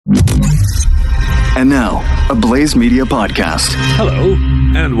And now, a Blaze Media podcast. Hello,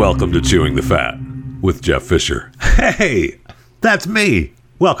 and welcome to Chewing the Fat with Jeff Fisher. Hey, that's me.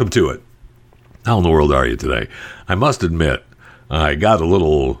 Welcome to it. How in the world are you today? I must admit, I got a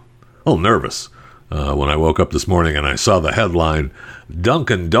little nervous when I woke up this morning and I saw the headline,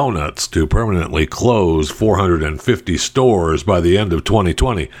 Dunkin' Donuts to permanently close 450 stores by the end of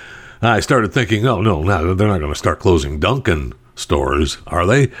 2020. I started thinking, no, they're not going to start closing Dunkin' stores, are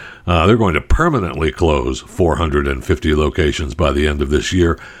they? They're going to permanently close 450 locations by the end of this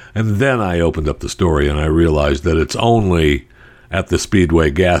year. And then I opened up the story and I realized that it's only at the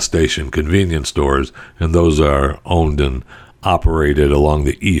Speedway gas station convenience stores, and those are owned and operated along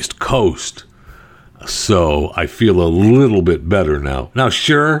the East Coast. So I feel a little bit better now. Now,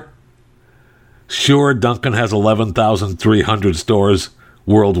 sure, Dunkin' has 11,300 stores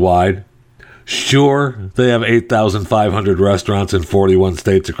worldwide. Sure, they have 8,500 restaurants in 41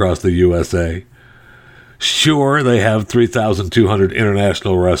 states across the USA. Sure, they have 3,200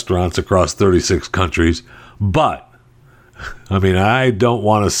 international restaurants across 36 countries. But, I don't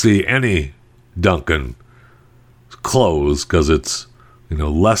want to see any Dunkin' close because it's,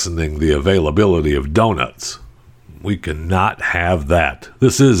 lessening the availability of donuts. We cannot have that.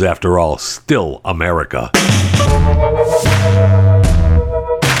 This is, after all, still America.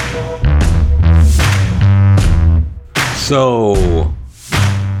 So,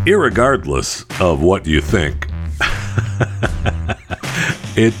 irregardless of what you think,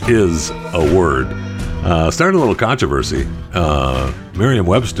 it is a word. Started a little controversy.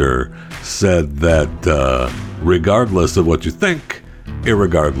 Merriam-Webster said that regardless of what you think,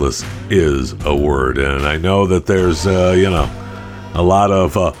 irregardless is a word. And I know that there's, a lot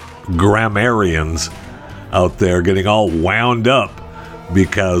of grammarians out there getting all wound up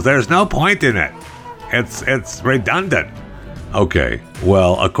because there's no point in it. It's redundant. Okay,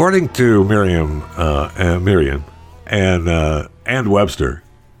 well, according to Merriam and Webster,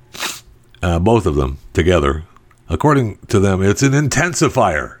 both of them together, according to them, it's an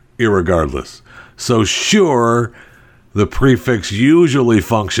intensifier, irregardless. So sure, the prefix usually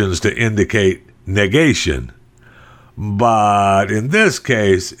functions to indicate negation, but in this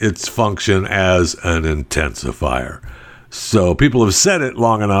case, it's function as an intensifier. So people have said it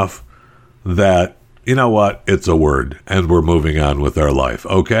long enough that, you know what, it's a word, and we're moving on with our life,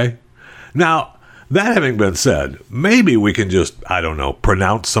 okay? Now, that having been said, maybe we can just,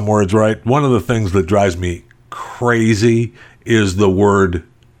 pronounce some words right. One of the things that drives me crazy is the word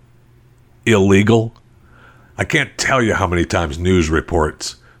illegal. I can't tell you how many times news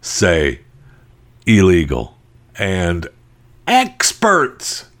reports say illegal, and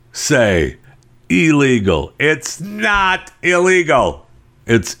experts say illegal. It's not illegal.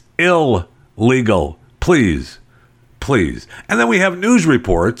 It's illegal. Please. And then we have news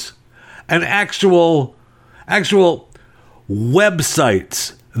reports and actual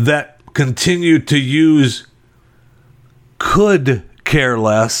websites that continue to use could care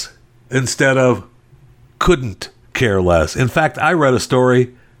less instead of couldn't care less. In fact, I read a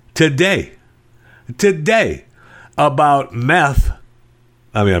story today about meth.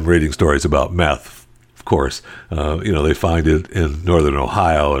 I'm reading stories about meth. Of course, they find it in northern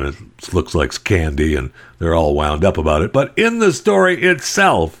Ohio and it looks like candy and they're all wound up about it. But in the story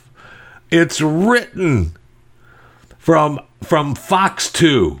itself, it's written from Fox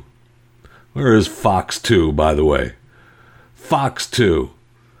 2. Where is Fox 2, by the way? Fox 2.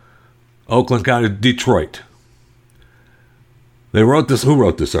 Oakland County, Detroit. They wrote this. Who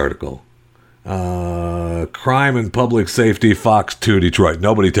wrote this article? Crime and Public Safety, Fox 2, Detroit.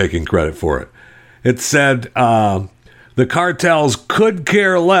 Nobody taking credit for it. It said, the cartels could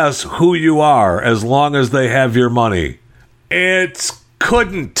care less who you are as long as they have your money. It's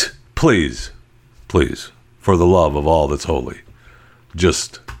couldn't. Please, for the love of all that's holy.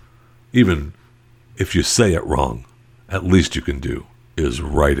 Just, even if you say it wrong, at least you can do is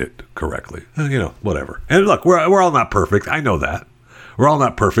write it correctly. Whatever. And look, we're all not perfect. I know that. We're all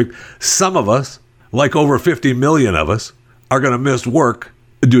not perfect. Some of us, like over 50 million of us, are going to miss work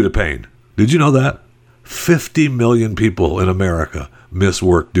due to pain. Did you know that? 50 million people in America miss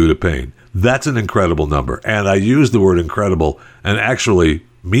work due to pain. That's an incredible number. And I use the word incredible and actually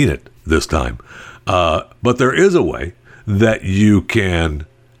mean it this time. But there is a way that you can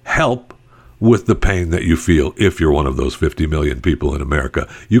help with the pain that you feel if you're one of those 50 million people in America.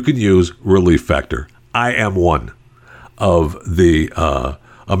 You can use Relief Factor. I am one of the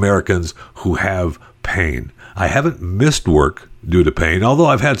Americans who have pain. I haven't missed work due to pain, although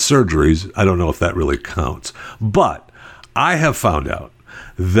I've had surgeries. I don't know if that really counts. But I have found out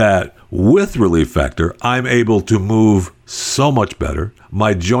that with Relief Factor, I'm able to move so much better.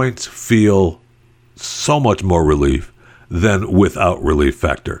 My joints feel so much more relief than without Relief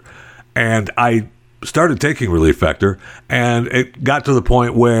Factor. And I started taking Relief Factor, and it got to the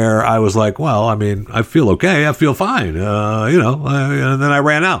point where I was like, well, I mean, I feel okay. I feel fine, and then I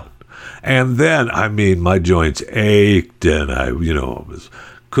ran out. And then, I mean, my joints ached, and I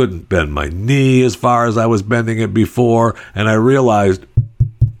couldn't bend my knee as far as I was bending it before. And I realized,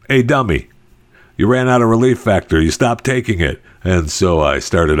 hey, dummy, you ran out of Relief Factor. You stopped taking it. And so I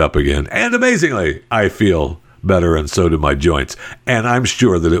started up again. And amazingly, I feel better, and so do my joints. And I'm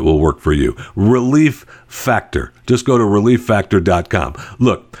sure that it will work for you. Relief Factor. Just go to relieffactor.com.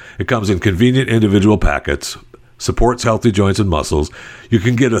 Look, it comes in convenient individual packets, supports healthy joints and muscles. You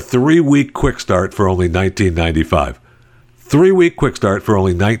can get a 3-week quick start for only $19.95. 3-week quick start for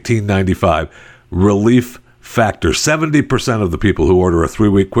only $19.95. Relief Factor. 70% of the people who order a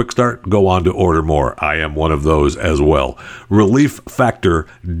 3-week quick start go on to order more. I am one of those as well.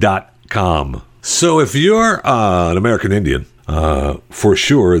 Relieffactor.com. So if you're an American Indian, for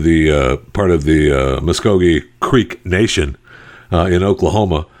sure the part of the Muskogee Creek Nation in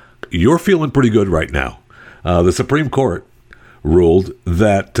Oklahoma, you're feeling pretty good right now. The Supreme Court ruled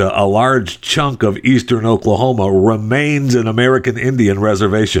that a large chunk of eastern Oklahoma remains an American Indian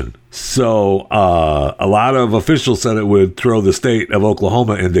reservation. So a lot of officials said it would throw the state of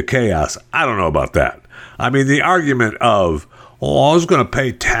Oklahoma into chaos. I don't know about that. I mean, the argument of, I was going to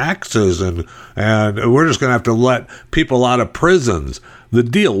pay taxes and we're just going to have to let people out of prisons. The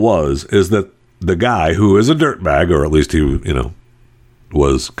deal is that the guy who is a dirtbag, or at least he,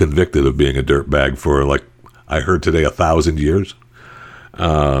 was convicted of being a dirtbag for, like, I heard today, 1,000 years,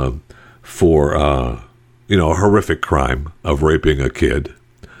 for, a horrific crime of raping a kid.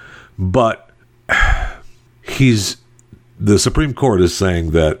 But the Supreme Court is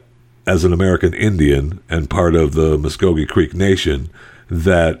saying that as an American Indian and part of the Muskogee Creek Nation,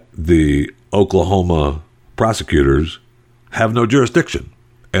 that the Oklahoma prosecutors have no jurisdiction,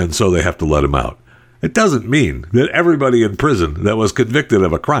 and so they have to let him out. It doesn't mean that everybody in prison that was convicted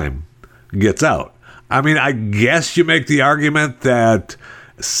of a crime gets out. I mean, I guess you make the argument that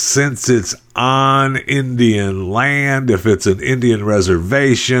since it's on Indian land, if it's an Indian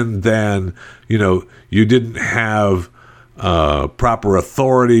reservation, then, you didn't have proper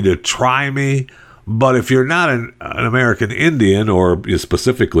authority to try me. But if you're not an American Indian, or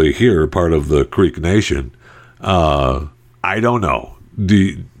specifically here, part of the Creek Nation, I don't know.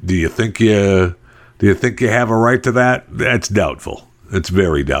 Do you think you have a right to that? That's doubtful. It's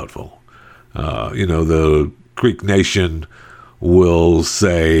very doubtful. The Creek Nation will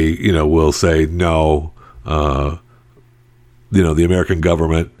say no. The American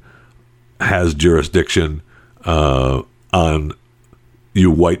government has jurisdiction on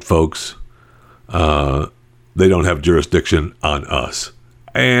you white folks. They don't have jurisdiction on us.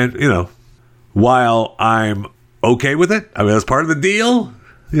 And, while I'm okay with it, I mean, that's part of the deal,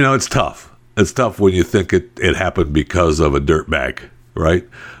 it's tough. It's tough when you think it happened because of a dirtbag, right?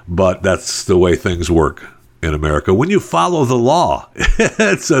 But that's the way things work in America. When you follow the law,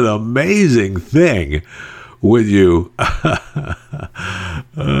 it's an amazing thing when you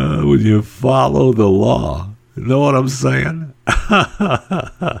follow the law. You know what I'm saying?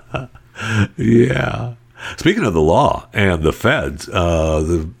 Yeah. Speaking of the law and the feds,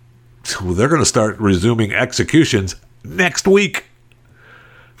 they're going to start resuming executions next week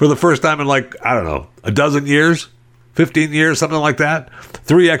for the first time in, a dozen years, 15 years, something like that.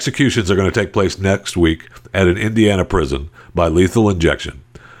 3 executions are going to take place next week at an Indiana prison by lethal injection,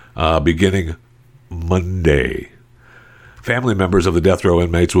 beginning Monday. Family members of the death row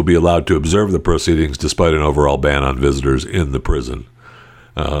inmates will be allowed to observe the proceedings despite an overall ban on visitors in the prison.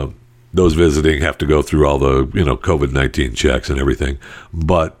 Those visiting have to go through all the, COVID-19 checks and everything.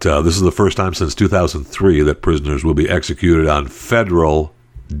 But this is the first time since 2003 that prisoners will be executed on federal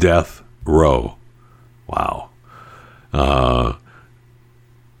death row. Wow.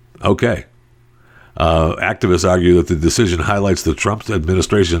 Okay. Activists argue that the decision highlights the Trump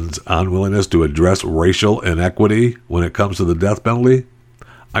administration's unwillingness to address racial inequity when it comes to the death penalty.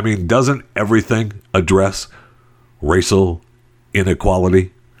 I mean, doesn't everything address racial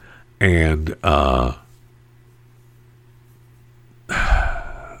inequality? And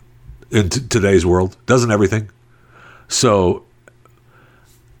in today's world, doesn't everything? So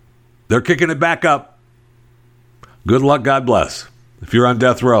they're kicking it back up. Good luck, God bless. If you're on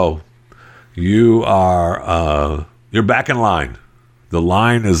death row, you're back in line. The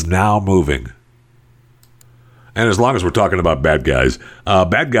line is now moving. And as long as we're talking about bad guys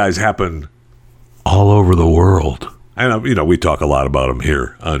happen all over the world. And, we talk a lot about them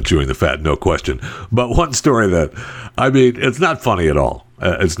here on Chewing the Fat, no question. But one story that, it's not funny at all.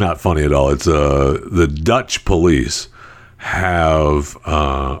 It's not funny at all. It's the Dutch police have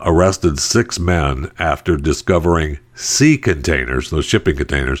arrested 6 men after discovering sea containers, those shipping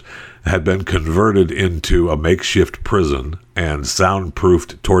containers, had been converted into a makeshift prison and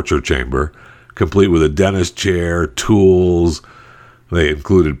soundproofed torture chamber, complete with a dentist chair, tools. They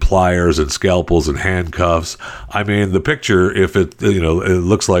included pliers and scalpels and handcuffs. The picture, if it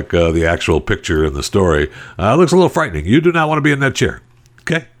looks like the actual picture in the story, it looks a little frightening. You do not want to be in that chair.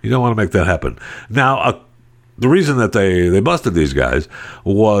 Okay? You don't want to make that happen. Now, the reason that they busted these guys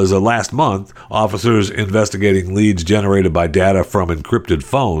was last month, officers investigating leads generated by data from encrypted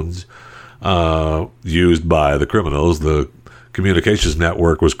phones used by the criminals. The communications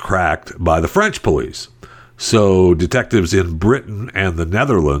network was cracked by the French police. So detectives in Britain and the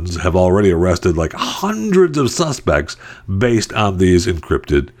Netherlands have already arrested like hundreds of suspects based on these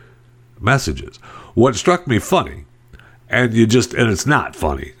encrypted messages. What struck me funny, and it's not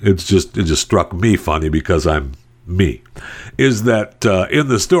funny, it just struck me funny because I'm me, is that in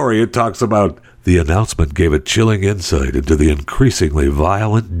the story it talks about the announcement gave a chilling insight into the increasingly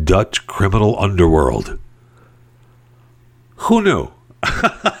violent Dutch criminal underworld. Who knew?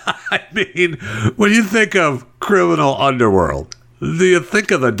 When you think of criminal underworld, do you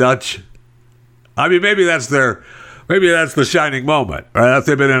think of the Dutch? Maybe that's the shining moment. Right?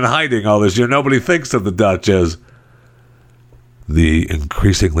 They've been in hiding all this year. Nobody thinks of the Dutch as the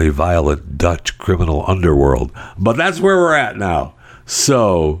increasingly violent Dutch criminal underworld. But that's where we're at now.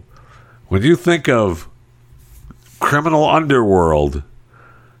 So when you think of criminal underworld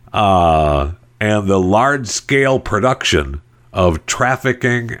and the large-scale production of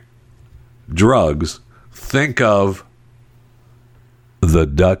trafficking drugs, think of the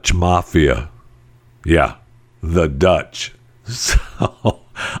Dutch mafia. Yeah, the Dutch. So,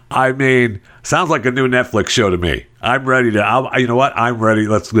 sounds like a new Netflix show to me. I'm ready to, you know what? I'm ready.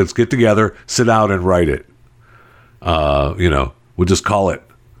 Let's get together, sit down and write it. We'll just call it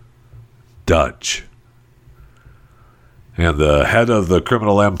Dutch. And the head of the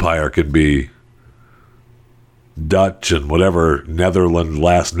criminal empire can be Dutch and whatever Netherlands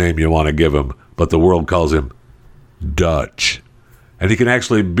last name you want to give him, but the world calls him Dutch. And he can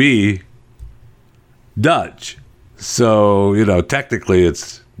actually be Dutch. So, technically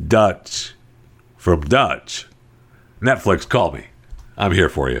it's Dutch from Dutch. Netflix, call me. I'm here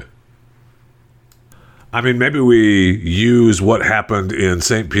for you. Maybe we use what happened in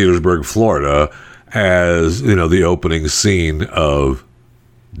St. Petersburg, Florida as, the opening scene of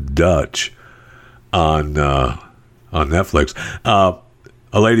Dutch on Netflix.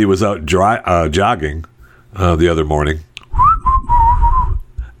 A lady was out jogging the other morning,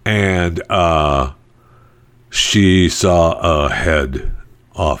 and she saw a head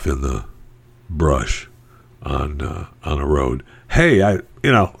off in the brush on a road. Hey, a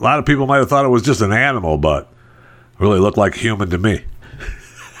lot of people might have thought it was just an animal, but it really looked like human to me.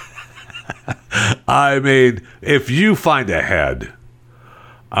 If you find a head,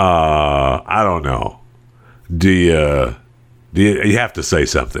 I don't know. Do you have to say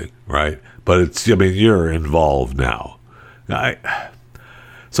something, right? But you're involved now.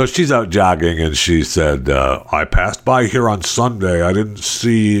 So she's out jogging and she said, I passed by here on Sunday. I didn't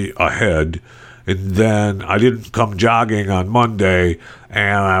see a head. And then I didn't come jogging on Monday.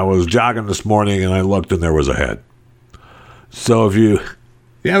 And I was jogging this morning and I looked and there was a head. So if you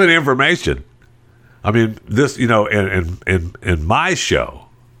have any information, this, in my show,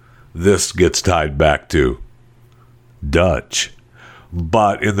 this gets tied back to Dutch,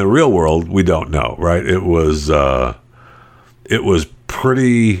 but in the real world, we don't know, right? It was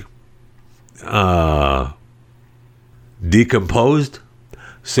pretty decomposed.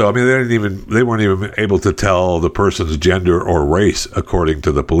 So they weren't even able to tell the person's gender or race, according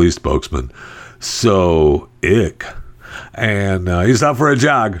to the police spokesman. So ick. And he's out for a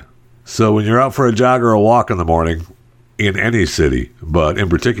jog. So when you're out for a jog or a walk in the morning in any city, but in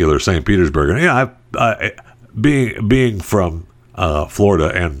particular St. Petersburg, and being from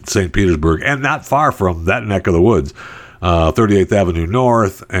Florida and St. Petersburg, and not far from that neck of the woods, 38th Avenue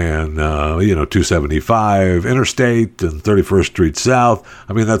North and 275 Interstate and 31st Street South.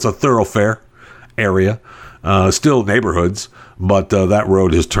 That's a thoroughfare area, still neighborhoods, but that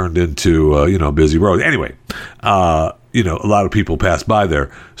road has turned into a busy road. Anyway, a lot of people pass by there.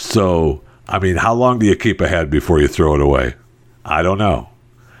 So how long do you keep a head before you throw it away? I don't know.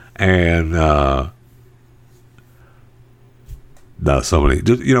 And no, somebody,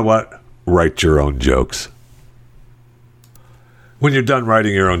 you know what? Write your own jokes. When you're done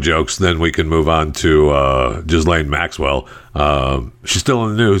writing your own jokes, then we can move on to Ghislaine Maxwell. She's still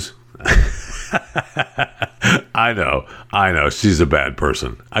in the news. I know. She's a bad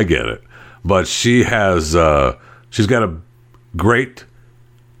person. I get it. But she has, she's got a great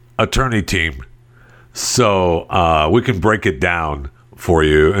attorney team. So we can break it down for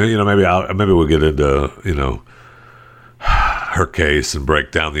you. You know, maybe we'll get into, you know, her case and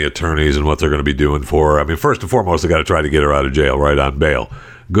break down the attorneys and what they're going to be doing for her. I mean, first and foremost, they got to try to get her out of jail, right, on bail.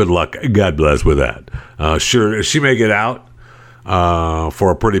 Good luck. God bless with that. Sure, she may get out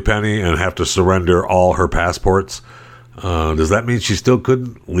for a pretty penny and have to surrender all her passports. Does that mean she still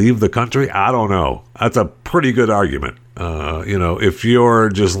couldn't leave the country? I don't know. That's a pretty good argument. You know, if you're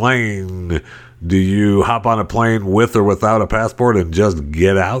Ghislaine, do you hop on a plane with or without a passport and just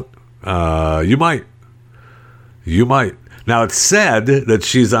get out? You might. Now, it's said that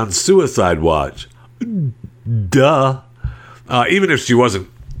she's on suicide watch. Duh. Even if she wasn't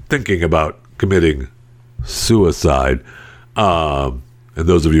thinking about committing suicide. And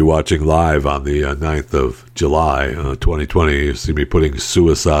those of you watching live on the 9th of July, 2020, you see me putting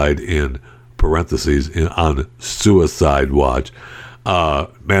suicide in parentheses on suicide watch.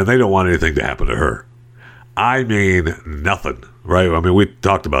 Man, they don't want anything to happen to her. I mean, nothing, right? I mean, we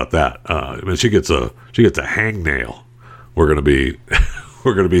talked about that. I mean, she gets a hangnail. We're gonna be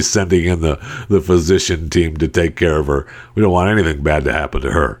sending in the physician team to take care of her. We don't want anything bad to happen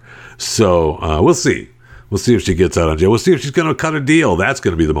to her. So we'll see. We'll see if she gets out on jail. We'll see if she's going to cut a deal. That's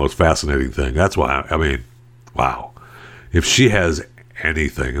going to be the most fascinating thing. That's why, I mean, wow. If she has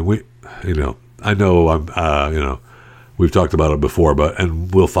anything, and I know I'm, we've talked about it before,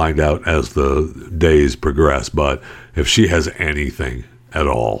 and we'll find out as the days progress, but if she has anything at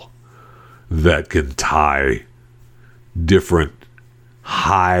all that can tie different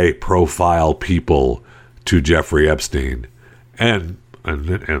high-profile people to Jeffrey Epstein and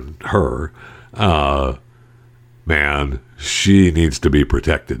her, man, she needs to be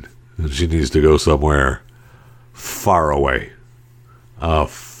protected. She needs to go somewhere far away.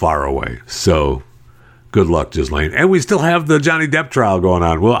 So, good luck, Ghislaine. And we still have the Johnny Depp trial going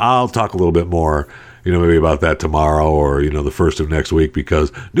on. Well, I'll talk a little bit more, maybe about that tomorrow or, the first of next week,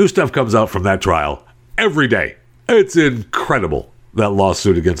 because new stuff comes out from that trial every day. It's incredible, that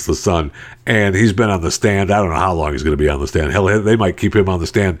lawsuit against the Sun. And he's been on the stand. I don't know how long he's going to be on the stand. Hell, they might keep him on the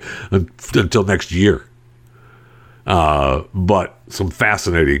stand until next year. But some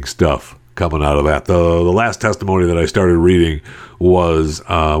fascinating stuff coming out of that. The last testimony that I started reading was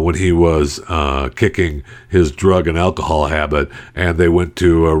when he was kicking his drug and alcohol habit, and they went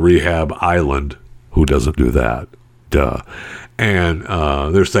to a rehab island. Who doesn't do that? Duh. And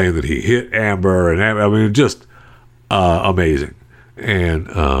they're saying that he hit Amber, and I mean, just amazing. And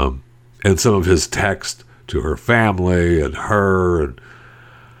some of his text to her family and her, and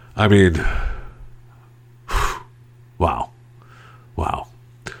I mean, wow.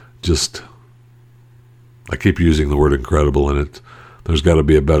 Just, I keep using the word incredible, and there's got to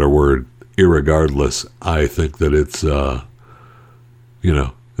be a better word. Irregardless, I think that it's,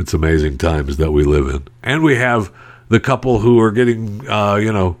 it's amazing times that we live in. And we have the couple who are getting,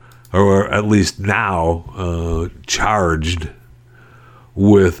 or at least now, charged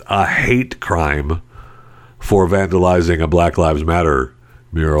with a hate crime for vandalizing a Black Lives Matter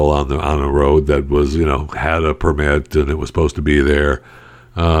mural on a road that was, had a permit and it was supposed to be there.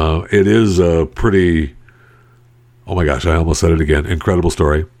 It is a pretty, oh my gosh, I almost said it again, incredible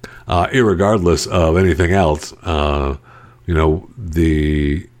story. Irregardless of anything else,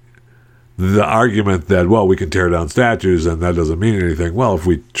 the argument that, well, we can tear down statues and that doesn't mean anything. Well, if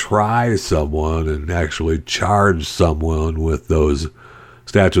we try someone and actually charge someone with those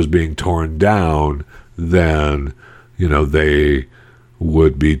statues being torn down, then, they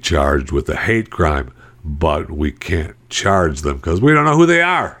would be charged with a hate crime. But we can't charge them because we don't know who they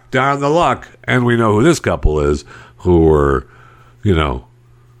are. Darn the luck. And we know who this couple is, who were,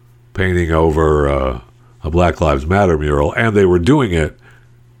 painting over a Black Lives Matter mural, and they were doing it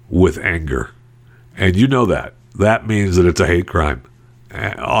with anger. And that. That means that it's a hate crime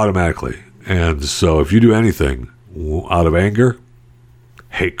automatically. And so if you do anything out of anger,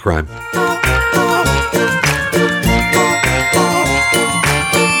 hate crime.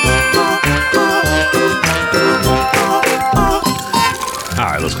 All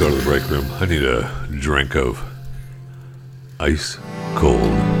right, let's go to the break room. I need a drink of ice cold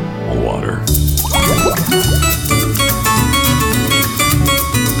water.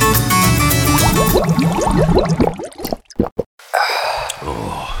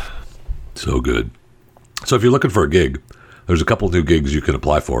 Oh, so good. So if you're looking for a gig, there's a couple new gigs you can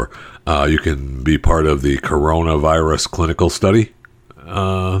apply for. You can be part of the coronavirus clinical study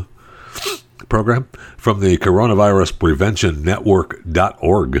program from the Coronavirus Prevention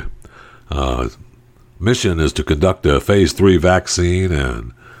Network.org. Mission is to conduct a phase 3 vaccine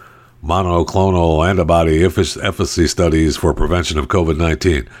and monoclonal antibody efficacy studies for prevention of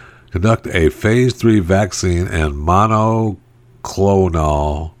COVID-19. Conduct a phase 3 vaccine and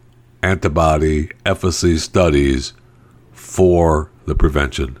monoclonal antibody efficacy studies for the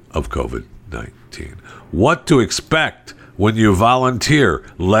prevention of COVID-19. What to expect when you volunteer?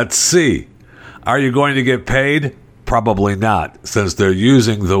 Let's see. Are you going to get paid? Probably not, since they're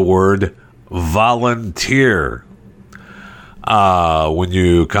using the word volunteer. When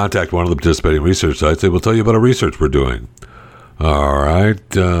you contact one of the participating research sites, they will tell you about a research we're doing. All right.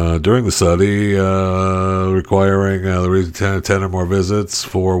 During the study, requiring the reason 10 or more visits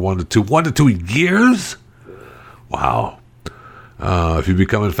for 1 to 2 years. Wow. If you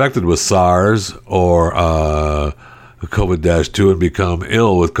become infected with SARS or COVID-2 and become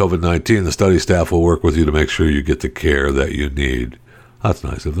ill with COVID-19, the study staff will work with you to make sure you get the care that you need. That's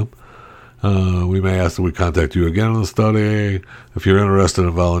nice of them. We may ask that we contact you again on the study. If you're interested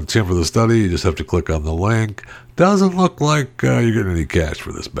in volunteering for the study, you just have to click on the link. Doesn't look like you're getting any cash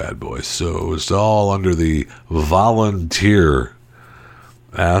for this bad boy. So it's all under the volunteer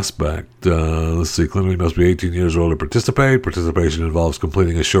aspect. Let's see. Clinically must be 18 years old to participate. Participation involves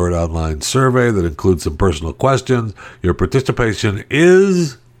completing a short online survey that includes some personal questions. Your participation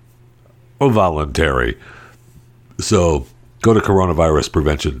is voluntary. So go to Coronavirus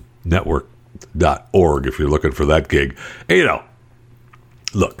Prevention Network.org if you're looking for that gig. Hey,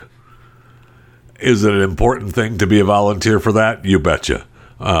 look, is it an important thing to be a volunteer for that? You betcha.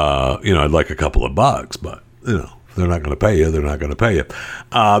 I'd like a couple of bucks, but if they're not going to pay you, they're not going to pay you.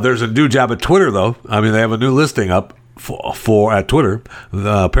 There's a new job at Twitter, though. I mean, they have a new listing up for at Twitter.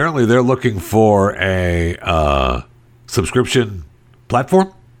 Apparently, they're looking for a subscription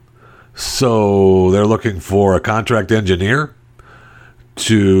platform. So they're looking for a contract engineer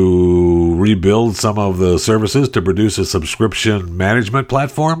to rebuild some of the services to produce a subscription management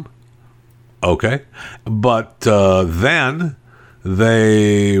platform. Okay. But then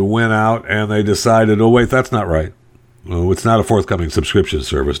they went out and they decided, oh, wait, that's not right. Oh, it's not a forthcoming subscription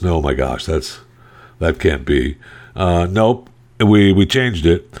service. No, my gosh, that can't be. Nope. We changed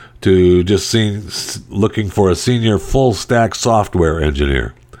it to just looking for a senior full stack software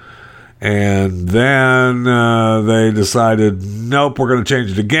engineer. And then they decided, nope, we're going to change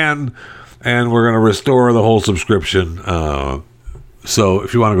it again, and we're going to restore the whole subscription. So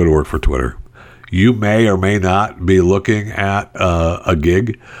if you want to go to work for Twitter, you may or may not be looking at a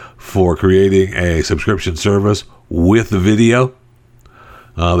gig for creating a subscription service with video.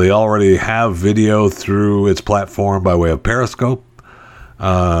 They already have video through its platform by way of Periscope.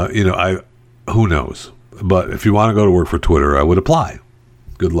 Who knows? But if you want to go to work for Twitter, I would apply.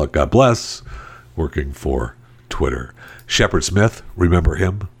 Good luck, God bless, working for Twitter. Shepard Smith, remember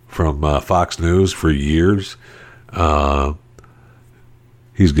him from Fox News for years? He's got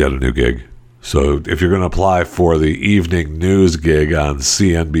a new gig. So if you're going to apply for the evening news gig on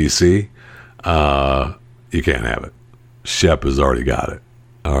CNBC, you can't have it. Shep has already got it.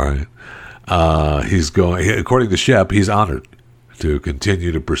 All right. According to Shep, he's honored to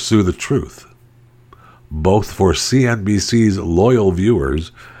continue to pursue the truth, both for CNBC's loyal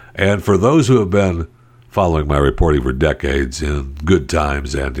viewers and for those who have been following my reporting for decades in good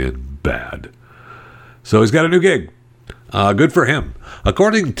times and in bad. So he's got a new gig. Good for him.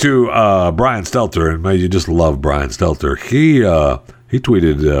 According to Brian Stelter, and you just love Brian Stelter, he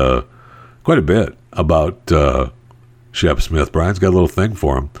tweeted quite a bit about Shep Smith. Brian's got a little thing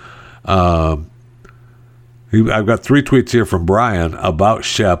for him. I've got 3 tweets here from Brian about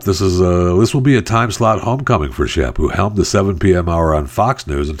Shep. This will be a time slot homecoming for Shep, who helmed the 7 p.m. hour on Fox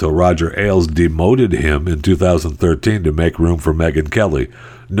News until Roger Ailes demoted him in 2013 to make room for Megyn Kelly.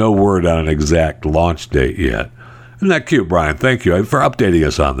 No word on an exact launch date yet. Isn't that cute, Brian? Thank you for updating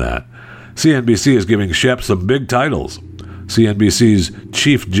us on that. CNBC is giving Shep some big titles. CNBC's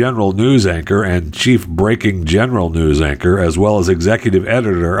chief general news anchor and chief breaking general news anchor, as well as executive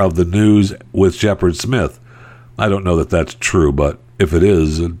editor of the news with Shepard Smith. I don't know that that's true, but if it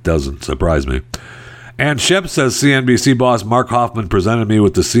is, it doesn't surprise me. And Shep says CNBC boss Mark Hoffman presented me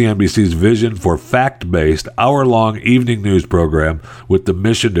with the CNBC's vision for fact-based, hour-long evening news program with the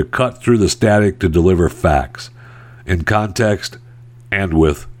mission to cut through the static to deliver facts in context and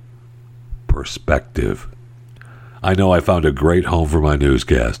with perspective. I know I found a great home for my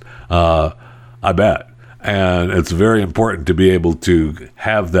newscast. I bet. And it's very important to be able to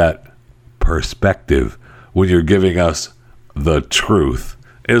have that perspective when you're giving us the truth,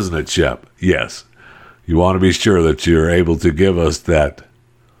 isn't it, Shep? Yes. You want to be sure that you're able to give us that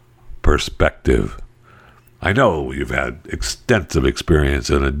perspective. I know you've had extensive experience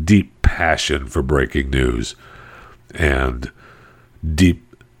and a deep passion for breaking news and deep,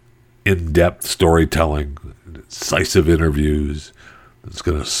 in-depth storytelling, incisive interviews. It's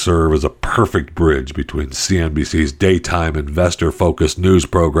going to serve as a perfect bridge between CNBC's daytime investor-focused news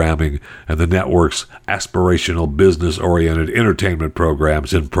programming and the network's aspirational, business-oriented entertainment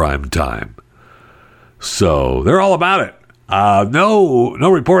programs in prime time. So they're all about it. No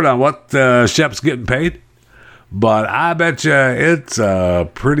report on what Shep's getting paid, but I bet you it's a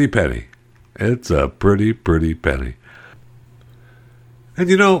pretty penny. It's a pretty penny. And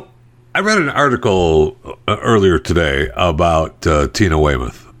you know, I read an article earlier today about Tina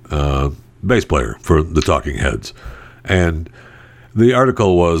Weymouth, bass player for the Talking Heads. And the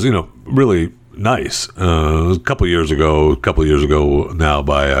article was, really nice. It was a couple years ago now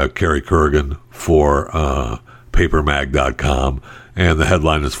by Carrie Kerrigan for papermag.com. And the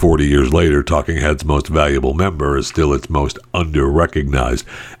headline is 40 years later, Talking Heads' most valuable member is still its most under-recognized.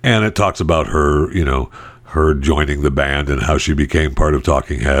 And it talks about her, her joining the band and how she became part of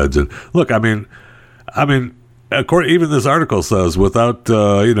Talking Heads. And look, I mean, even this article says without,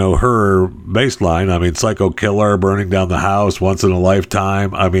 her bass line, Psycho Killer, Burning Down the House, Once in a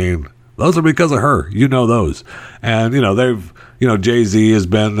Lifetime, those are because of her. You know those. And, they've, Jay-Z has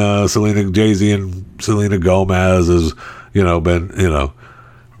been, Jay-Z and Selena Gomez has, been,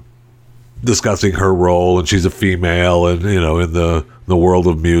 discussing her role, and she's a female and, in the world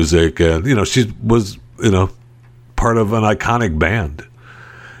of music. And, she was, part of an iconic band.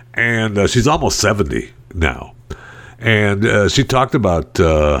 And she's almost 70 now. And she talked about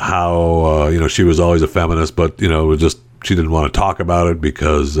how, she was always a feminist, but, she didn't want to talk about it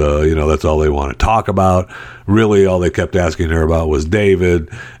because, that's all they want to talk about. Really, all they kept asking her about was David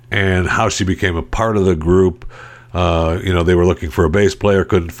and how she became a part of the group. They were looking for a bass player,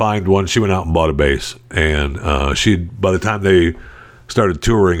 couldn't find one. She went out and bought a bass. And by the time they started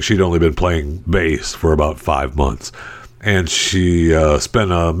touring, she'd only been playing bass for about 5 months. And she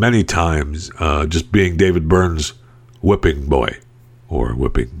spent many times just being David Byrne's whipping boy or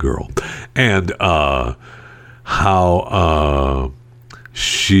whipping girl. And how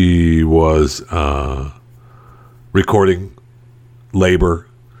she was recording Labor.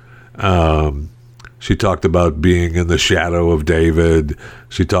 She talked about being in the shadow of David.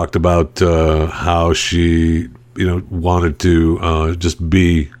 She talked about how she, wanted to just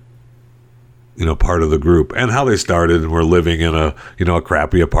be, part of the group, and how they started and were living in a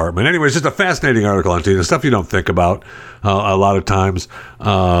crappy apartment. Anyway, it's just a fascinating article on Tina, stuff you don't think about a lot of times.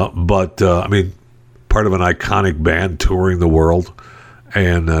 But part of an iconic band touring the world,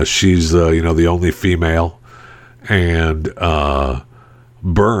 and she's, the only female. And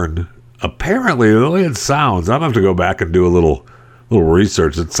Byrne, apparently, the way it sounds, I'm going to have to go back and do a little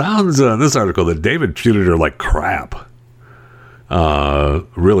research. It sounds in this article that David treated her like crap.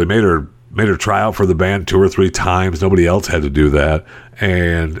 Really made her try out for the band 2 or 3 times. Nobody else had to do that.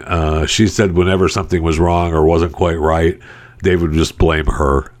 And she said whenever something was wrong or wasn't quite right, David would just blame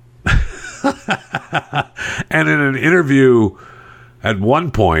her. And in an interview at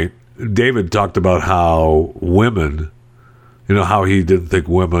one point, David talked about how women, how he didn't think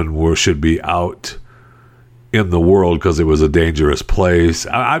women should be out in the world because it was a dangerous place.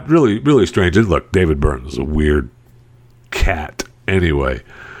 Really, really strange. And look, David Byrne is a weird cat anyway.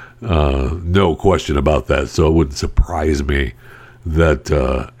 No question about that. So it wouldn't surprise me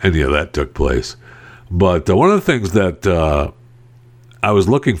that any of that took place. But one of the things that I was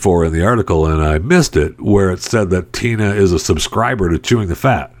looking for in the article, and I missed it, where it said that Tina is a subscriber to Chewing the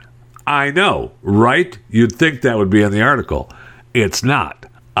Fat. I know, right? You'd think that would be in the article. It's not.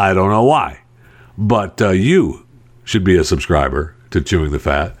 I don't know why. But you should be a subscriber to Chewing the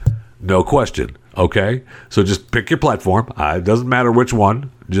Fat. No question. Okay? So just pick your platform. It doesn't matter which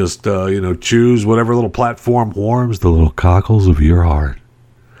one. Just, choose whatever little platform warms the little cockles of your heart.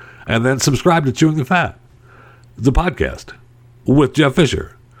 And then subscribe to Chewing the Fat, the podcast with Jeff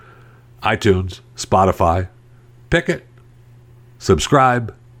Fisher. iTunes, Spotify. Pick it.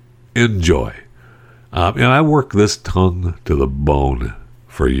 Subscribe. Enjoy. I work this tongue to the bone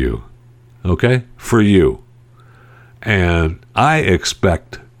for you. Okay? For you. And I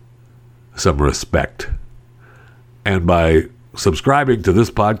expect some respect. And by subscribing to this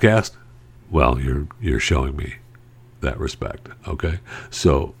podcast, well, you're showing me that respect. Okay?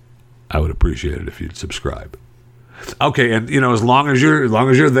 So I would appreciate it if you'd subscribe. Okay, and as long as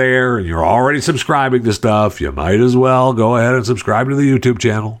you're there and you're already subscribing to stuff, you might as well go ahead and subscribe to the YouTube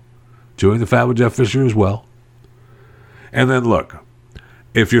channel, Chewing the Fat with Jeff Fisher as well. And then look,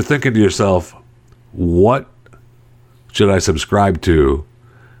 if you're thinking to yourself, what should I subscribe to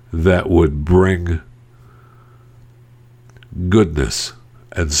that would bring goodness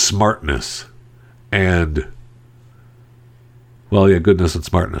and smartness and, well, yeah, goodness and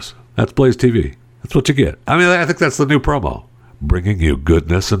smartness. That's Blaze TV. That's what you get. I mean, I think that's the new promo. Bringing you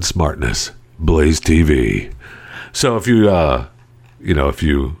goodness and smartness. Blaze TV. So if you, if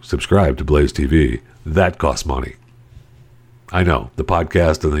you subscribe to Blaze TV, that costs money. I know. The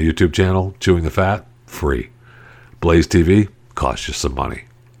podcast and the YouTube channel, Chewing the Fat, free. Blaze TV costs you some money.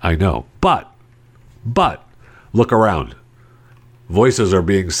 I know. But, look around. Voices are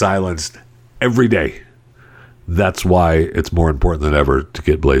being silenced every day. That's why it's more important than ever to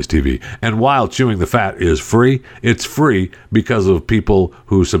get Blaze TV. And while Chewing the Fat is free, it's free because of people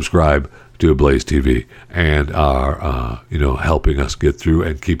who subscribe to Blaze TV and are, helping us get through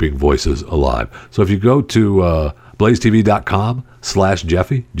and keeping voices alive. So if you go to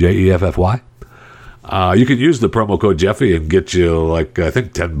blazetv.com/Jeffy, Jeffy, you can use the promo code Jeffy and get you, I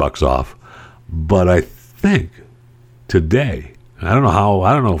think $10 off. But I think today, I don't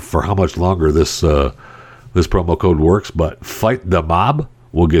know for how much longer this promo code works, but Fight the Mob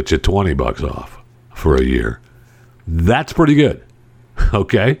will get you $20 off for a year. That's pretty good.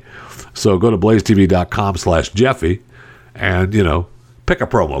 Okay? So go to blazetv.com/Jeffy and, pick a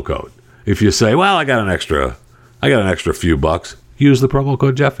promo code. If you say, well, I got an extra few bucks, use the promo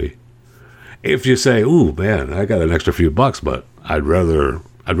code Jeffy. If you say, ooh, man, I got an extra few bucks, but I'd rather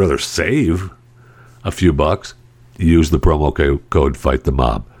save a few bucks, use the promo code Fight the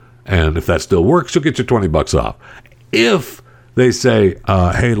Mob. And if that still works, you'll get your $20 off. If they say,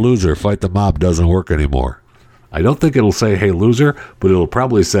 hey, loser, Fight the Mob doesn't work anymore. I don't think it'll say, hey, loser, but it'll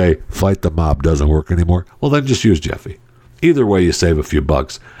probably say, Fight the Mob doesn't work anymore. Well, then just use Jeffy. Either way, you save a few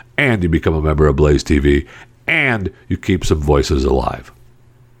bucks, and you become a member of Blaze TV, and you keep some voices alive.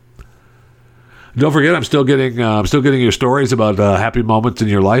 Don't forget, I'm still getting your stories about happy moments in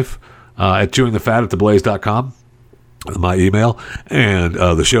your life at chewingthefat@theblaze.com. My email and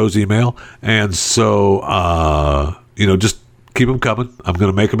the show's email. And so, just keep them coming. I'm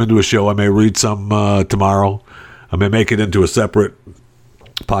going to make them into a show. I may read some tomorrow. I may make it into a separate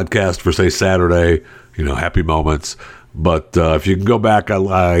podcast for, say, Saturday, happy moments. But if you can go back,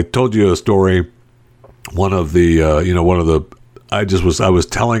 I told you a story. I was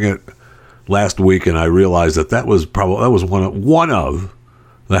telling it last week, and I realized that was one of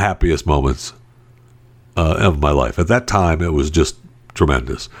the happiest moments of my life. At that time, it was just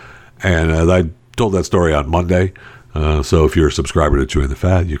tremendous. And I told that story on Monday. So if you're a subscriber to Chewing the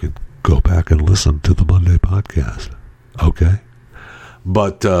Fat, you can go back and listen to the Monday podcast. Okay?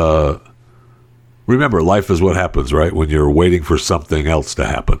 But remember, life is what happens, right? When you're waiting for something else to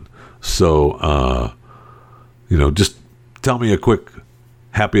happen. So, just tell me a quick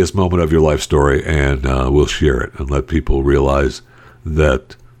happiest moment of your life story, and we'll share it and let people realize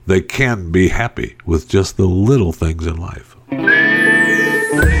that they can be happy with just the little things in life.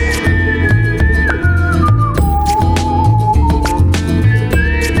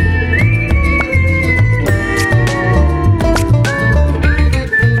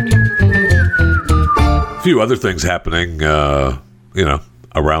 A few other things happening,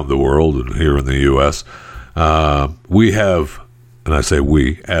 around the world and here in the U.S. We have, and I say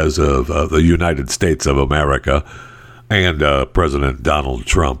we, as of the United States of America, and President Donald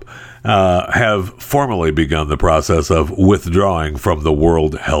Trump have formally begun the process of withdrawing from the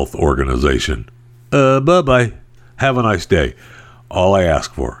World Health Organization. Bye-bye. Have a nice day. All I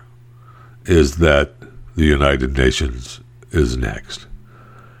ask for is that the United Nations is next.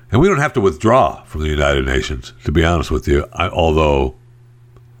 And we don't have to withdraw from the United Nations, to be honest with you, although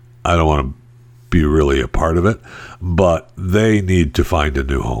I don't want to be really a part of it, but they need to find a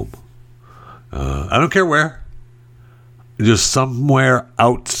new home. I don't care where. Just somewhere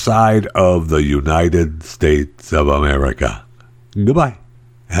outside of the United States of America. Goodbye.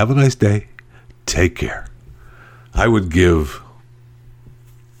 Have a nice day. Take care. I would give,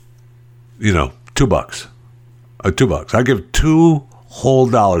 $2. $2. I'd give $2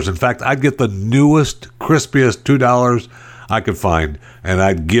 whole. In fact, I'd get the newest, crispiest $2 I could find, and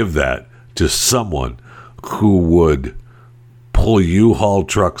I'd give that to someone who would pull U-Haul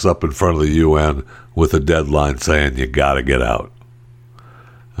trucks up in front of the UN with a deadline saying you got to get out.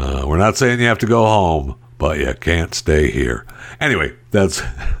 We're not saying you have to go home, but you can't stay here. Anyway, that's...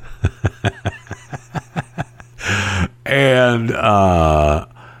 And a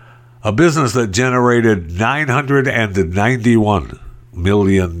business that generated $991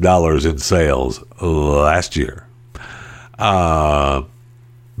 million in sales last year.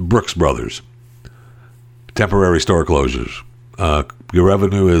 Brooks Brothers. temporary store closures. Your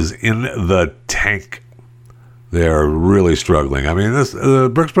revenue is in the tank. They are really struggling. I mean, this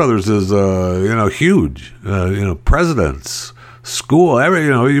Brooks Brothers is huge. Presidents,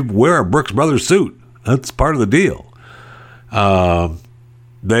 school, you wear a Brooks Brothers suit. That's part of the deal.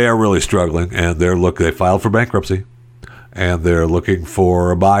 They are really struggling, and they filed for bankruptcy, and they're looking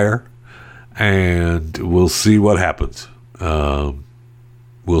for a buyer, and we'll see what happens.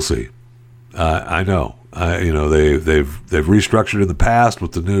 We'll see. I know. They've restructured in the past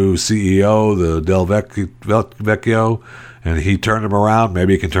with the new CEO, the Del Vecchio, and he turned them around.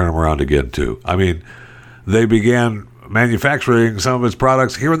 Maybe he can turn them around again too. I mean, they began manufacturing some of its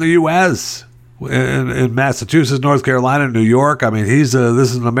products here in the U.S., in Massachusetts, North Carolina, New York. I mean, this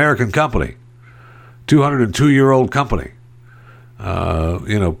is an American company, 202-year-old company.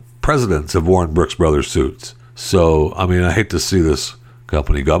 Presidents have worn Brooks Brothers suits. So, I mean, I hate to see this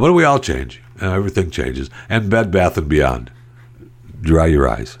company go, but we all change. Everything changes. And Bed Bath & Beyond, dry your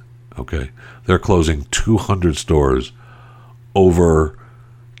eyes, okay? They're closing 200 stores over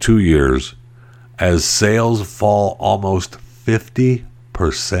 2 years as sales fall almost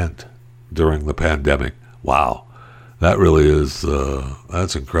 50% during the pandemic. Wow. That really is,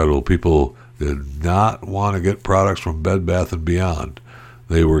 that's incredible. People did not want to get products from Bed Bath & Beyond.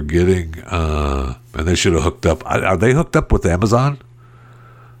 They were getting, and they should have hooked up. Are they hooked up with Amazon?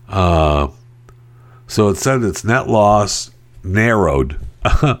 So it said its net loss narrowed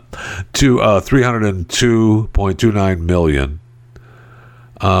to $302.29 million.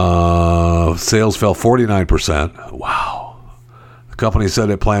 Sales fell 49%. Wow. The company said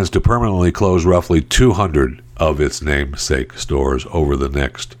it plans to permanently close roughly 200 of its namesake stores over the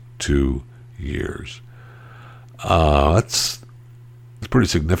next 2 years. That's pretty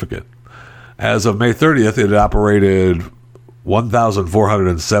significant. As of May 30th, it operated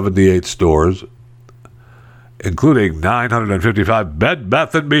 1,478 stores, including 955 Bed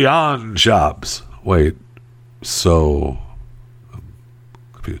Bath & Beyond shops. Wait, so...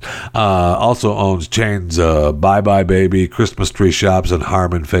 also owns chains Bye Bye Baby, Christmas Tree Shops, and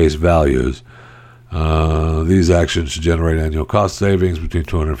Harmon Face Values. These actions should generate annual cost savings between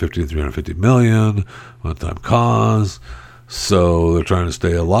 $250 and $350 million. One-time cost. So they're trying to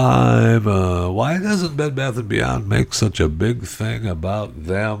stay alive. Why doesn't Bed Bath & Beyond make such a big thing about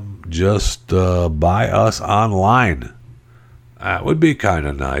them just buy us online? That would be kind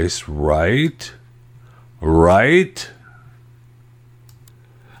of nice, right? Right?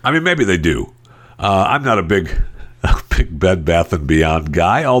 I mean, maybe they do. I'm not a big Bed Bath & Beyond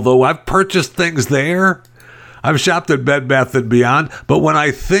guy, although I've purchased things there. I've shopped at Bed Bath & Beyond, but when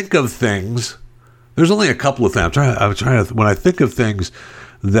I think of things... There's only a couple of things. I'm trying to. When I think of things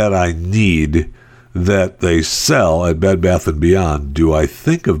that I need that they sell at Bed Bath & Beyond, do I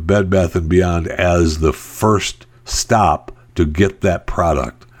think of Bed Bath & Beyond as the first stop to get that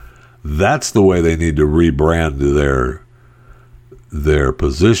product? That's the way they need to rebrand their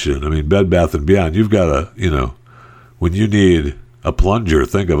position. I mean, Bed Bath & Beyond, you've got when you need a plunger,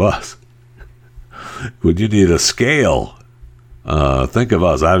 think of us. When you need a scale, think of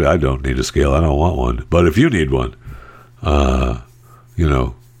us. I don't need a scale. I don't want one. But if you need one,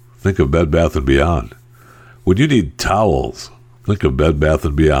 think of Bed Bath & Beyond. When you need towels, think of Bed Bath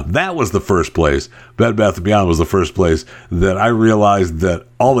 & Beyond. That was the first place. Bed Bath & Beyond was the first place that I realized that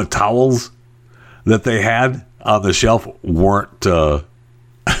all the towels that they had on the shelf weren't a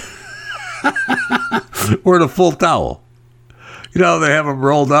full towel. They have them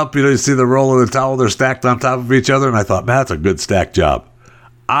rolled up. You see the roll of the towel. They're stacked on top of each other. And I thought, man, that's a good stack job.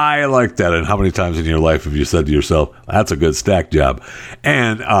 I like that. And how many times in your life have you said to yourself, that's a good stack job?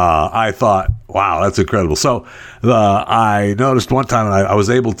 And I thought, wow, that's incredible. So I noticed one time, and I was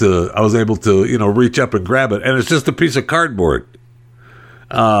able to, reach up and grab it. And it's just a piece of cardboard.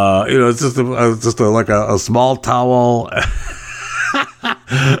 It's just like a small towel.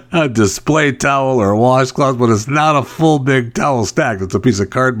 A display towel or a washcloth, but it's not a full big towel stacked. It's a piece of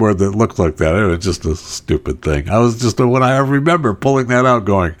cardboard that looks like that. It's just a stupid thing. When I remember pulling that out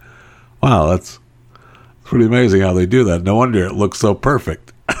going, wow, that's pretty amazing how they do that. No wonder it looks so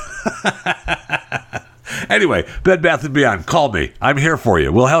perfect. Anyway, Bed Bath & Beyond, call me. I'm here for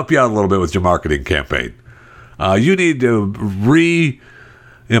you. We'll help you out a little bit with your marketing campaign. You need to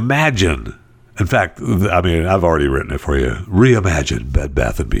reimagine. In fact, I've already written it for you. Reimagine Bed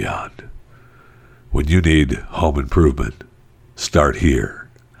Bath & Beyond. When you need home improvement, start here.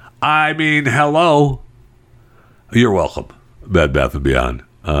 Hello. You're welcome, Bed Bath & Beyond.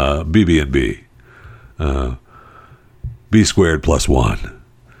 BB&B. B squared plus 1.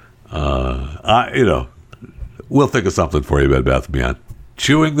 We'll think of something for you, Bed Bath & Beyond.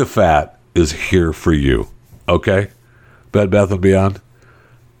 Chewing the Fat is here for you. Okay? Bed Bath & Beyond.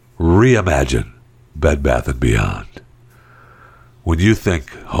 Reimagine Bed Bath & Beyond. When you think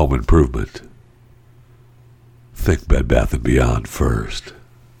home improvement, think Bed Bath & Beyond first.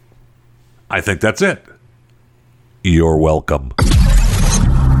 I think that's it. You're welcome.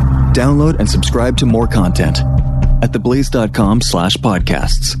 Download and subscribe to more content at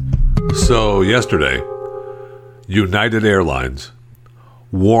theblaze.com/podcasts. So yesterday, United Airlines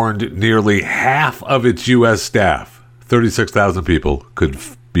warned nearly half of its U.S. staff, 36,000 people, could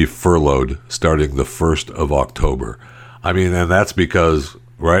be furloughed starting the 1st of October. I mean, and that's because,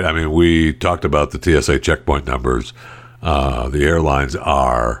 right, I mean, we talked about the TSA checkpoint numbers. The airlines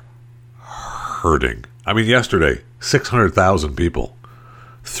are hurting. I mean, yesterday, 600,000 people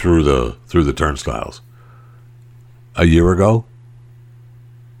through the turnstiles. A year ago,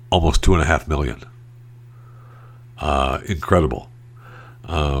 almost 2.5 million. Incredible.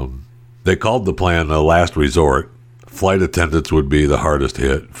 They called the plan a last resort. Flight attendants would be the hardest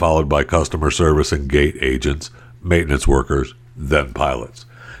hit, followed by customer service and gate agents, maintenance workers, then pilots.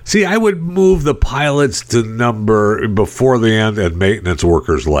 See, I would move the pilots to number before the end and maintenance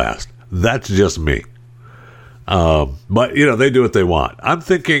workers last. That's just me. But, they do what they want. I'm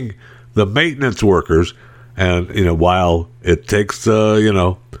thinking the maintenance workers, and, while it takes, big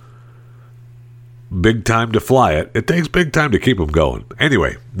time to fly it, it takes big time to keep them going.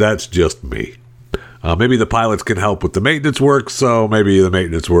 Anyway, that's just me. Maybe the pilots can help with the maintenance work, so maybe the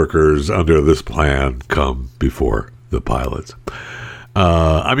maintenance workers under this plan come before the pilots.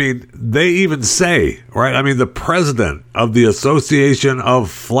 I mean, they even say, right? I mean, the president of the Association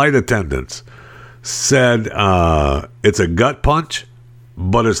of Flight Attendants said it's a gut punch,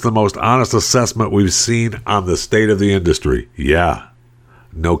 but it's the most honest assessment we've seen on the state of the industry. Yeah,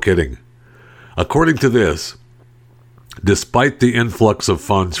 no kidding. According to this, despite the influx of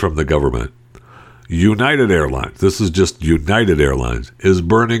funds from the government, United Airlines, this is just United Airlines, is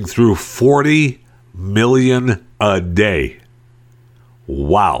burning through $40 million a day.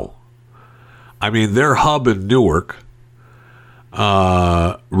 Wow. I mean, their hub in Newark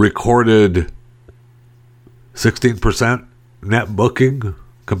recorded 16% net booking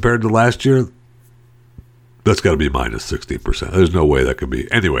compared to last year. That's got to be minus 16%. There's no way that could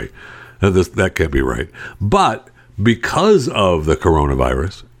be. Anyway, that can't be right. But because of the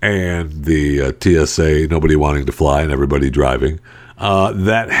coronavirus and the TSA, nobody wanting to fly and everybody driving,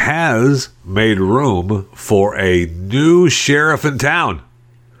 that has made room for a new sheriff in town.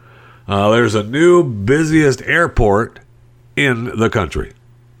 There's a new busiest airport in the country.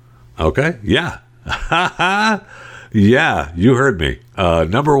 Okay? Yeah. Yeah, you heard me.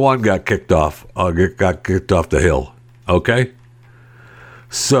 Number one got kicked off the hill. Okay?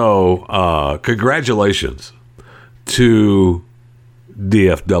 So, congratulations to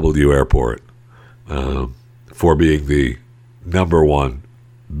DFW Airport for being the number one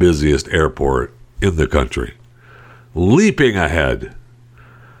busiest airport in the country, leaping ahead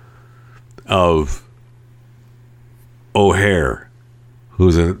of O'Hare,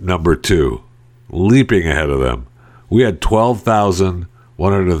 who's at number 2, leaping ahead of them. We had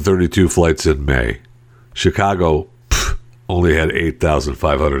 12,132 flights in May. Chicago only had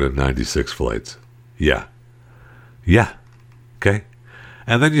 8,596 flights. Yeah. Okay.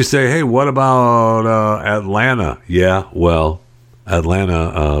 And then you say, hey, what about Atlanta? Yeah, well,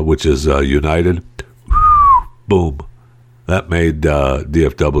 Atlanta, which is United, boom. That made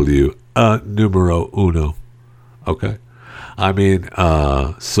DFW numero uno. Okay. I mean,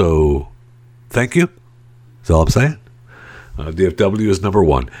 so thank you. That's all I'm saying. DFW is number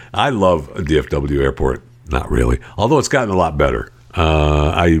 1. I love DFW Airport. Not really. Although it's gotten a lot better.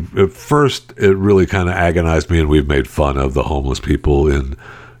 At first it really kind of agonized me, and we've made fun of the homeless people in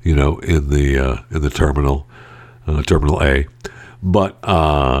the terminal, Terminal A,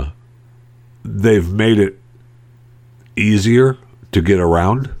 but they've made it easier to get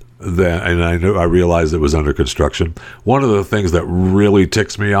around. And I realized it was under construction. One of the things that really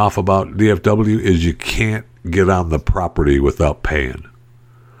ticks me off about DFW is you can't get on the property without paying.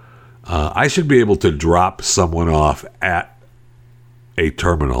 I should be able to drop someone off at a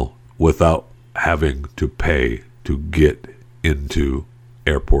terminal without having to pay to get into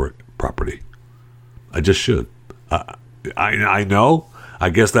airport property. I just should. I know. I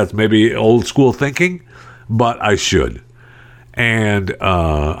guess that's maybe old school thinking, but I should. And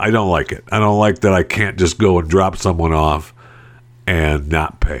I don't like it. I don't like that I can't just go and drop someone off and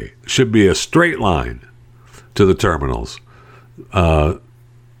not pay. It should be a straight line to the terminals,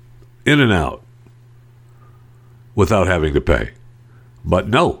 in and out, without having to pay. But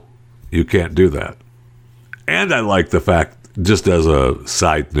no, you can't do that. And I like the fact just as a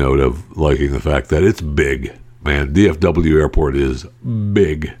side note of liking the fact that it's big, man. DFW Airport is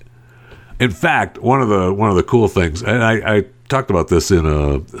big. In fact, one of the cool things, and I talked about this in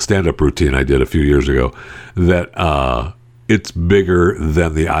a stand-up routine I did a few years ago, that it's bigger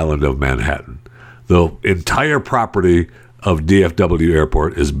than the island of Manhattan. The entire property of DFW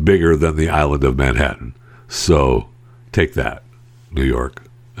Airport is bigger than the island of Manhattan. So take that, New York.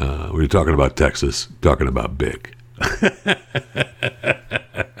 When you're talking about Texas, talking about big. I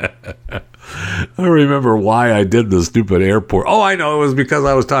don't remember why I did the stupid airport. Oh, I know. It was because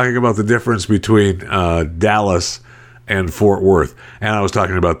I was talking about the difference between Dallas and Fort Worth. And I was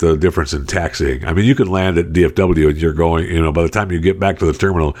talking about the difference in taxiing. I mean, you can land at DFW and you're going, by the time you get back to the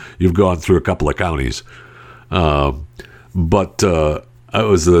terminal, you've gone through a couple of counties. But it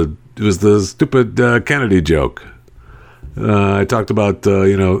was the stupid Kennedy joke. I talked about,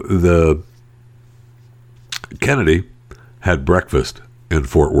 the Kennedy had breakfast in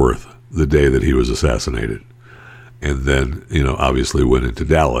Fort Worth the day that he was assassinated. And then, obviously went into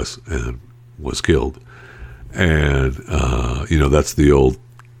Dallas and was killed. And, that's the old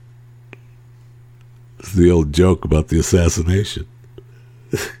joke about the assassination.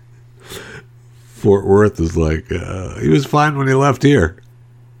 Fort Worth is like, he was fine when he left here.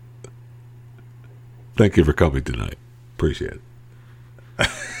 Thank you for coming tonight. Appreciate it.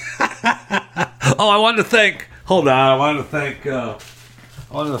 I wanted to thank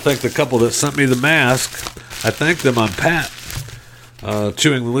the couple that sent me the mask. I thanked them on Pat,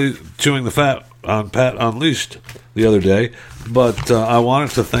 chewing the fat on Pat Unleashed the other day. But I wanted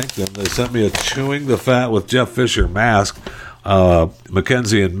to thank them. They sent me a Chewing the Fat with Jeff Fisher mask.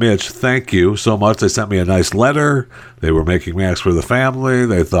 Mackenzie and Mitch, thank you so much. They sent me a nice letter. They were making masks for the family.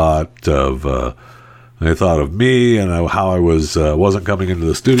 They thought of me and how I wasn't coming into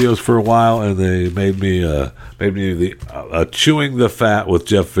the studios for a while, and they made me a Chewing the Fat with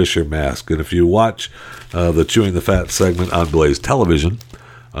Jeff Fisher mask. And if you watch the Chewing the Fat segment on Blaze Television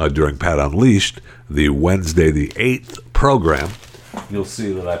during Pat Unleashed, the Wednesday the 8th program, you'll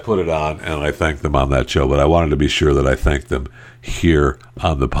see that I put it on and I thanked them on that show. But I wanted to be sure that I thanked them here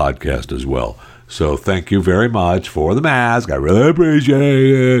on the podcast as well. So thank you very much for the mask. I really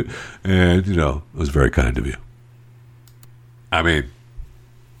appreciate it. And, it was very kind of you. I mean,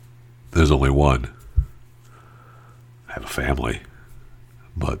 there's only one. I have a family.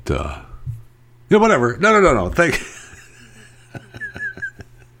 But, whatever. No. Thank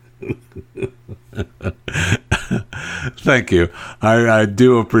Thank you. I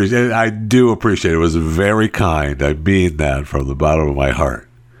do appreciate it. It was very kind. I mean that from the bottom of my heart.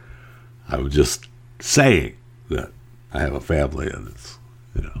 I was just saying that I have a family and it's,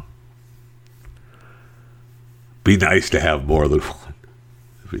 be nice to have more than one.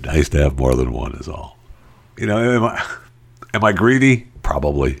 It'd be nice to have more than one is all. Am I greedy?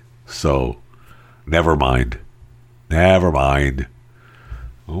 Probably. So, never mind. Don't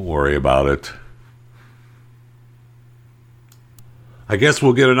worry about it. I guess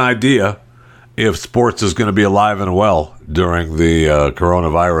we'll get an idea if sports is going to be alive and well during the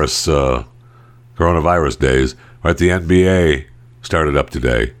coronavirus days. Right, the NBA started up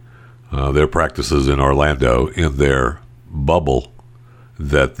today. Their practices in Orlando in their bubble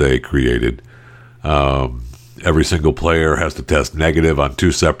that they created. Every single player has to test negative on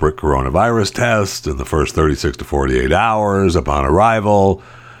 2 separate coronavirus tests in the first 36 to 48 hours upon arrival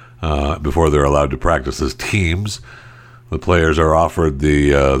before they're allowed to practice as teams. The players are offered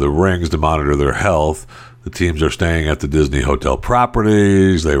the rings to monitor their health. The teams are staying at the Disney hotel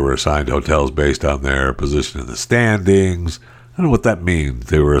properties. They were assigned hotels based on their position in the standings. I don't know what that means.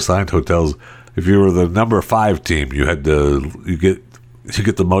 They were assigned hotels. If you were the number 5 team, you get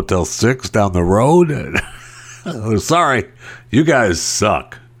the Motel 6 down the road. Sorry, you guys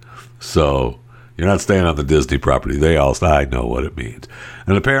suck. So you're not staying on the Disney property. I know what it means.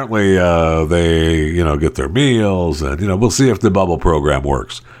 And apparently they, get their meals, and, we'll see if the bubble program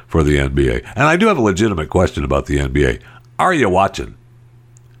works for the NBA. And I do have a legitimate question about the NBA. Are you watching?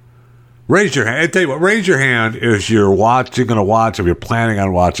 Raise your hand. I tell you what, raise your hand if you're going to watch, if you're planning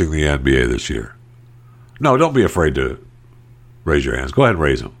on watching the NBA this year. No, don't be afraid to raise your hands. Go ahead and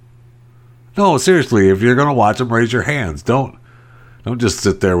raise them. No, seriously, if you're going to watch them, raise your hands. Don't just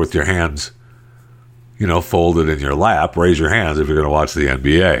sit there with your hands, folded in your lap. Raise your hands if you're going to watch the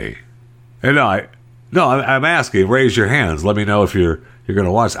NBA. And I'm asking, raise your hands. Let me know if you're going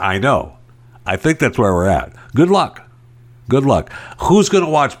to watch. I know. I think that's where we're at. Good luck. Who's going to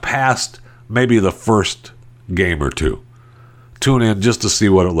watch past maybe the first game or two? Tune in just to see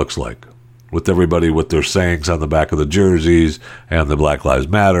what it looks like, with everybody with their sayings on the back of the jerseys and the Black Lives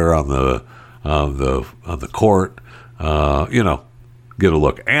Matter on the court. get a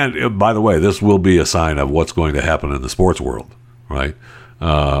look. And by the way, this will be a sign of what's going to happen in the sports world, right?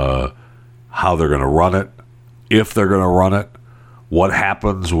 How they're going to run it, if they're going to run it, what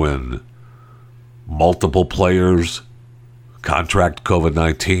happens when multiple players contract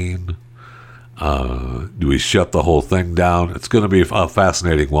COVID-19. Do we shut the whole thing down? It's going to be a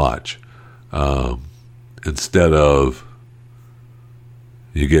fascinating watch. Instead of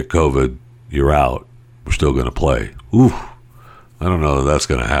you get COVID, you're out, we're still going to play. Ooh, I don't know that that's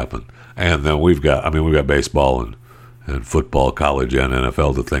going to happen. And then we've got baseball and football, college and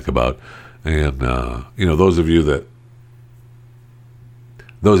NFL to think about. And those of you that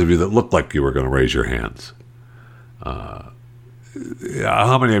looked like you were going to raise your hands, how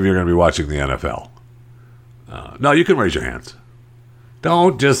many of you are going to be watching the NFL? No, you can raise your hands.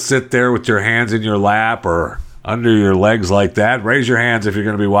 Don't just sit there with your hands in your lap or under your legs like that. Raise your hands if you're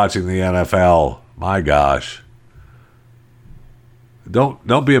going to be watching the NFL. My gosh.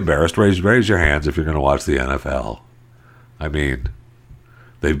 Don't be embarrassed. Raise your hands if you're going to watch the NFL. I mean,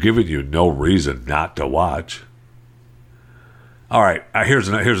 they've given you no reason not to watch. All right, here's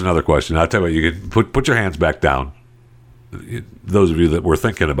another question. I'll tell you what, you can put your hands back down. Those of you that were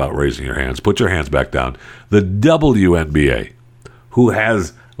thinking about raising your hands, put your hands back down. The WNBA, who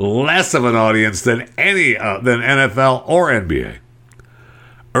has less of an audience than NFL or NBA.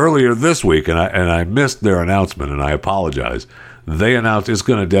 Earlier this week, and I missed their announcement, and I apologize. They announced it's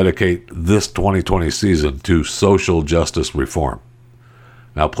going to dedicate this 2020 season to social justice reform.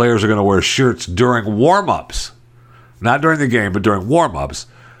 Now, players are going to wear shirts during warm-ups, not during the game, but during warm-ups,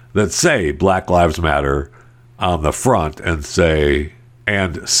 that say Black Lives Matter on the front and say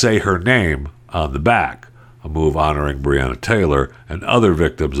her name on the back, a move honoring Breonna Taylor and other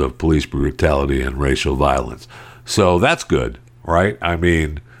victims of police brutality and racial violence. So that's good, right? I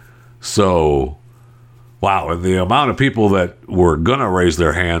mean, wow, and the amount of people that were going to raise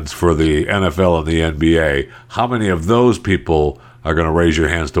their hands for the NFL and the NBA, how many of those people are going to raise your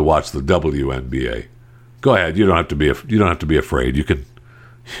hands to watch the WNBA? Go ahead. You don't have to be afraid. You can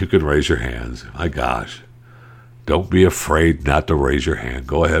raise your hands. My gosh. Don't be afraid not to raise your hand.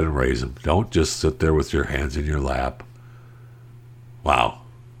 Go ahead and raise them. Don't just sit there with your hands in your lap. Wow.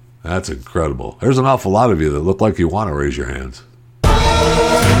 That's incredible. There's an awful lot of you that look like you want to raise your hands.